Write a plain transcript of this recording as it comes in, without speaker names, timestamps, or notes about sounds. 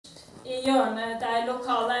I hjørnet der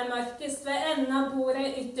lokalet mørkest, ved enden av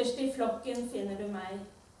bordet, ytterst I flokken, finner du meg.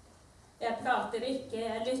 Jeg prater ikke,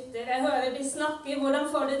 jeg lytter, jeg hører de snakke, hvordan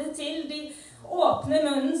får de det til? De åpner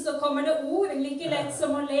munnen, så kommer det ord, like lett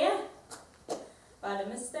som å le. Hva det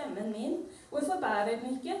med stemmen min? Hvorfor bærer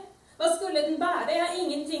den ikke? Hva skulle den bære? Jeg har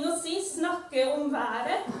ingenting å si, snakke om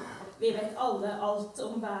været. Vi vet alle alt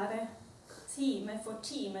om været. Time for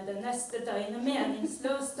time, det neste døgnet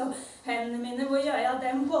meningsløst, og hendene mine, hvor gjør jeg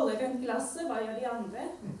dem? Holder rundt glasset, hva gjør de andre?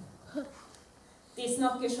 De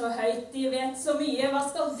snakker så høyt, de vet så mye, hva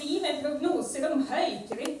skal de med prognoser om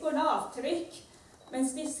høytrykk og lavtrykk? Mens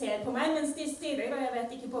de ser på meg, mens de stirrer, og jeg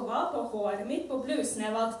vet ikke på hva, på håret mitt, på blusen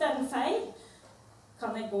jeg valgte, den feil?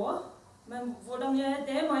 Kan jeg gå? Men hvordan gjør jeg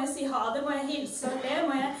det? Må jeg si ha det? Må jeg hilse og le?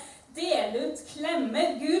 Må jeg dele ut klemmer?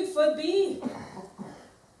 Gud forby!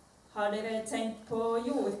 Har dere tenkt på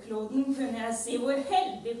jordkloden, kunne jeg si, hvor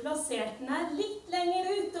heldig plassert den litt lenger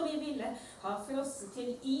ut, og vi ville ha frosset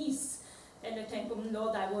til is. Eller tenk om den lå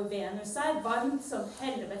der hvor Venus varmt som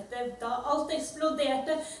helvete, da alt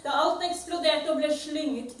eksploderte og ble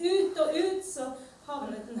slynget ut og ut, så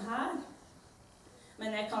havnet den her.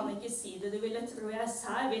 Men jeg kan ikke si det, du ville tro jeg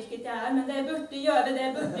sær hvilket jeg men det jeg burde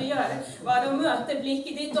gjøre, var å møte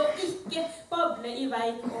blikket ditt og ikke bable I vei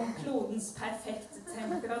om klodens perfekte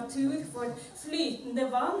temperatur for flytende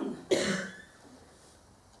vann.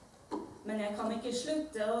 Men jeg kan ikke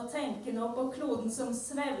slutte å tenke nå på kloden som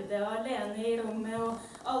svevde alene I rommet, og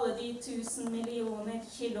alle de 1000 millioner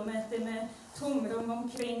kilometer med tomrom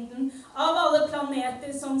omkring den. Av alle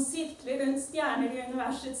planeter som sirkler rundt stjerner I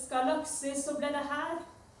universets galakser, så ble det her.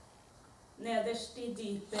 Nederst I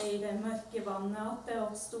dypet I det mørke vannet at det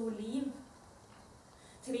oppstod liv.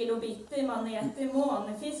 Trilobitter, maneter,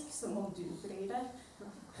 månefisk, som om du bryr deg.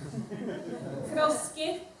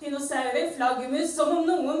 Frosker, dinosaurer, flaggermus, som om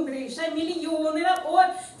noen bryr seg millioner av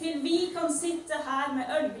år, til vi kan sitte her med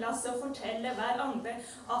ølglass og fortelle hverandre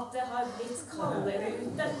at det har blitt kaldere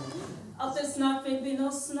ute, at det snart vil begynne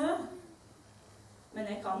å snø. Men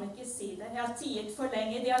jeg kan ikke si det. Jeg har tiet for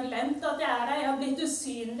lenge, de har glemt at jeg her, jeg har blitt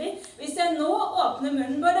usynlig. Hvis jeg nå åpner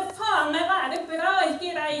munnen, bør det faen meg være bra,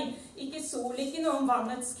 ikke regn, ikke sol, ikke noe om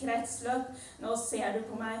vannets kretsløp. Nå ser du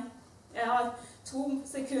på meg. Jeg har 2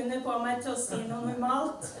 sekunder på meg til å si noe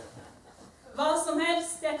normalt. Hva som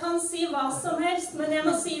helst, jeg kan si hva som helst, men jeg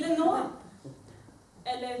må si det nå.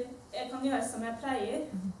 Eller jeg kan gjøre som jeg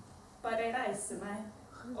pleier. Bare reise meg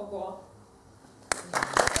og gå.